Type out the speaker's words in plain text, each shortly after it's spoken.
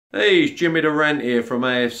Hey, it's Jimmy the Rant here from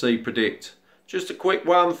a.f.c Predict. Just a quick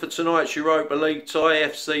one for tonight's Europa League tie,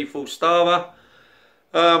 a.f.c Vorskla.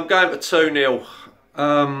 Going for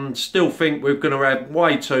 2-0. Still think we're going to have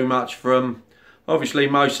way too much from. Obviously,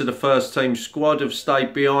 most of the first team squad have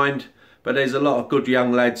stayed behind, but there's a lot of good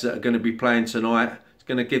young lads that are going to be playing tonight. It's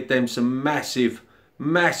going to give them some massive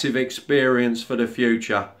experience for the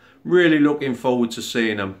future. Really looking forward to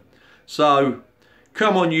seeing them. So,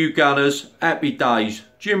 come on you Gunners, happy days.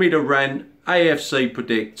 Jimmy the Rant, a.f.c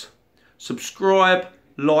Predict. Subscribe,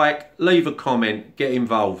 like, leave a comment, get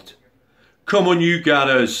involved. Come on you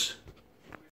Gunners.